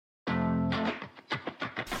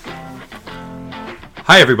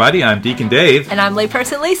Hi, everybody. I'm Deacon Dave. And I'm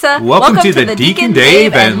Layperson Lisa. Welcome to the Deacon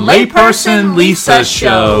Dave and Layperson Lisa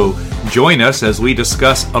Show. Join us as we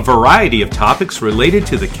discuss a variety of topics related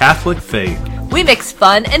to the Catholic faith. We mix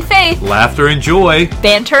fun and faith, laughter and joy,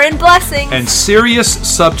 banter and blessings, and serious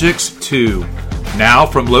subjects too. Now,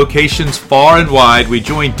 from locations far and wide, we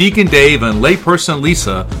join Deacon Dave and Layperson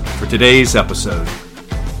Lisa for today's episode.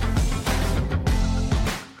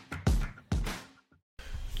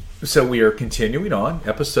 So we are continuing on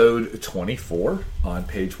episode 24 on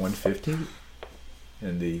page 150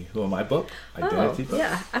 in the Who Am I book, Identity book.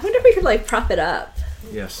 Yeah, I wonder if we could prop it up.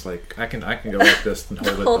 Yes, I can go like this and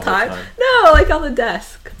hold it the whole time. No, on the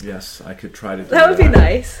desk. Yes, I could try to do that. Would be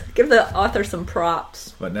nice. Give the author some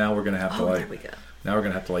props. But now we're gonna have to there we go. Now we're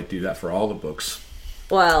gonna have to do that for all the books.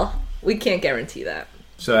 Well, we can't guarantee that.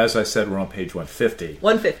 So as I said, we're on page 150.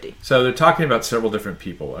 150. So they're talking about several different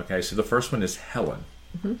people. Okay, so the first one is Helen.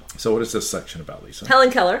 Mm-hmm. So what is this section about, Lisa?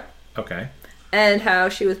 Helen Keller. Okay. And how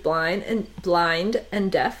she was blind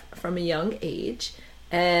and deaf from a young age,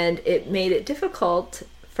 and it made it difficult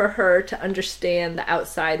for her to understand the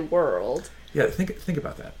outside world. Yeah, think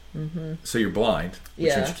about that. Mm-hmm. So you're blind,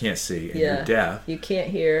 which means you can't see, and you're deaf. You can't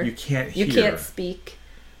hear. You can't speak.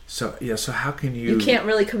 So how can you? You can't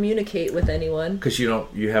really communicate with anyone because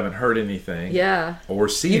you haven't heard anything. Yeah. Or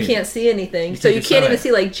seen. You can't see anything, so you can't even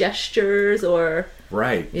see gestures or.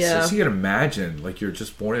 Right. Yeah. So you can imagine you're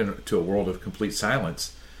just born into a world of complete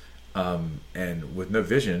silence, and with no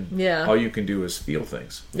vision. Yeah. All you can do is feel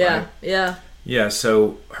things. Yeah. Right? Yeah. Yeah,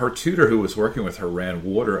 so her tutor who was working with her ran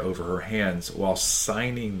water over her hands while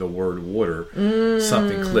signing the word water.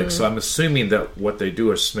 Something clicked. So I'm assuming that what they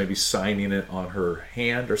do is maybe signing it on her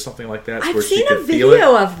hand or something like that. I've seen a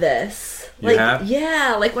video of this. You have?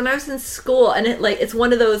 Yeah, when I was in school, and it's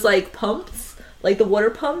one of those pumps, the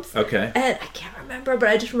water pumps. Okay. And I can't remember, but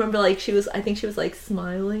I just remember I think she was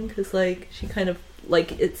smiling because she kind of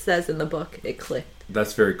it says in the book, it clicked.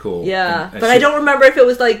 That's very cool. Yeah, but I don't remember if it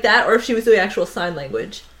was like that or if she was doing actual sign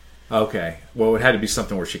language. Okay. Well, it had to be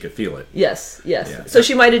something where she could feel it. Yes. Yeah. So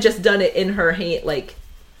she might have just done it in her hand,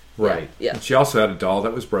 Right. Yeah. And she also had a doll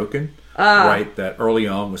that was broken. Right. That early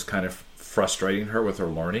on was kind of frustrating her with her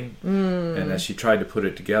learning. And as she tried to put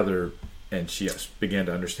it together and she began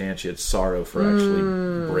to understand, she had sorrow for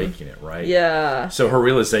actually breaking it, right? Yeah. So her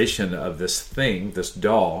realization of this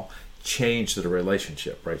doll, changed the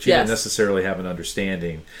relationship, right? She didn't necessarily have an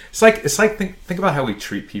understanding. It's like think about how we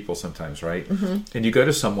treat people sometimes, right? Mm-hmm. And you go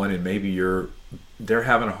to someone and maybe they're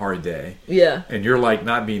having a hard day, and you're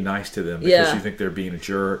not being nice to them because you think they're being a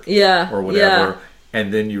jerk, or whatever.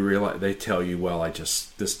 And then you realize they tell you, "Well,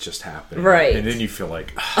 this just happened," right? And then you feel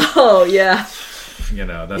like, "Oh yeah,"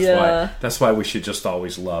 that's why we should just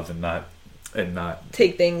always love and not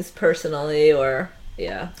take things personally or.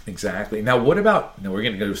 Yeah. Exactly. Now, we're going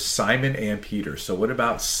to go to Simon and Peter. So what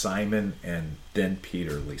about Simon and then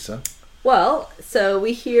Peter, Lisa? Well, so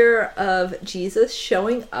we hear of Jesus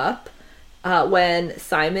showing up when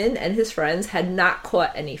Simon and his friends had not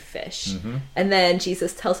caught any fish. Mm-hmm. And then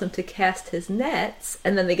Jesus tells him to cast his nets,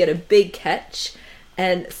 and then they get a big catch.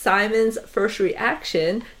 And Simon's first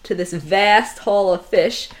reaction to this vast haul of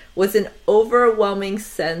fish was an overwhelming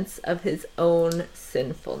sense of his own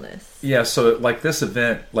sinfulness. Yeah, so this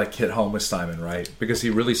event hit home with Simon, right? Because he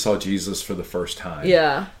really saw Jesus for the first time.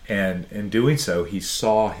 Yeah. And in doing so, he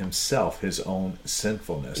saw himself, his own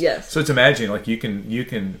sinfulness. Yes. So it's imagine you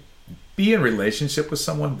can be in relationship with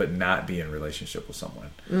someone but not be in relationship with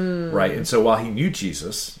someone. Right? And so while he knew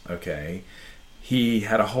Jesus, he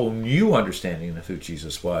had a whole new understanding of who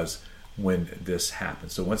Jesus was when this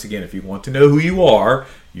happened. So once again, if you want to know who you are,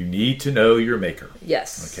 you need to know your maker.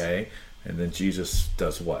 Yes. Okay? And then Jesus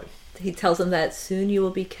does what? He tells them that soon you will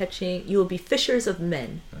be fishers of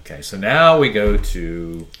men. Okay, so now we go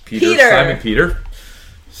to Peter. Simon Peter.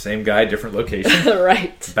 Same guy, different location.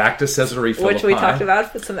 Right. Back to Caesarea Philippi. Which we talked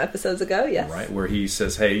about some episodes ago, yes. Right, where he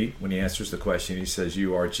says, hey, when he answers the question, he says,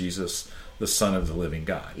 you are Jesus, the Son of the living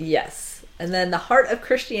God. Yes. And then the heart of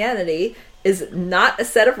Christianity is not a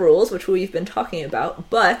set of rules, which we've been talking about,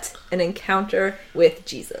 but an encounter with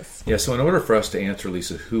Jesus. Yeah, so in order for us to answer,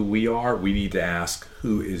 Lisa, who we are, we need to ask,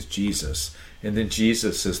 who is Jesus? And then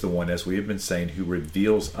Jesus is the one, as we have been saying, who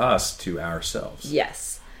reveals us to ourselves.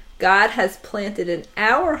 Yes. God has planted in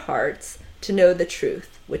our hearts to know the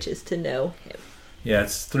truth, which is to know him. Yeah,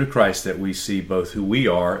 it's through Christ that we see both who we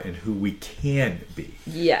are and who we can be.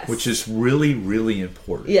 Yes. Which is really, really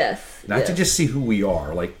important. Yes. Not to just see who we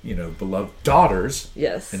are, beloved daughters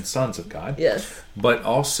and sons of God. Yes. But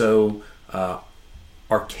also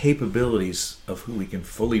our capabilities of who we can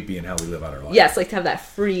fully be and how we live out our life. Yes, to have that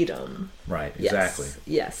freedom. Right, exactly.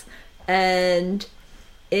 Yes. And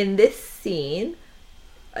in this scene,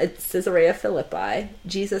 it's Caesarea Philippi,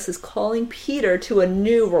 Jesus is calling Peter to a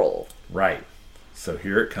new role. Right. So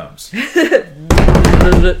here it comes. His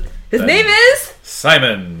name is?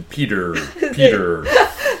 Simon Peter. Simon,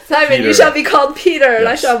 Peter. You shall be called Peter, and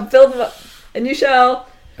I shall build him up, and you shall...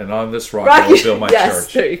 And on this rock I will build my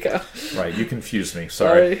church. There you go. Right, you confused me.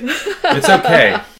 Sorry. It's okay.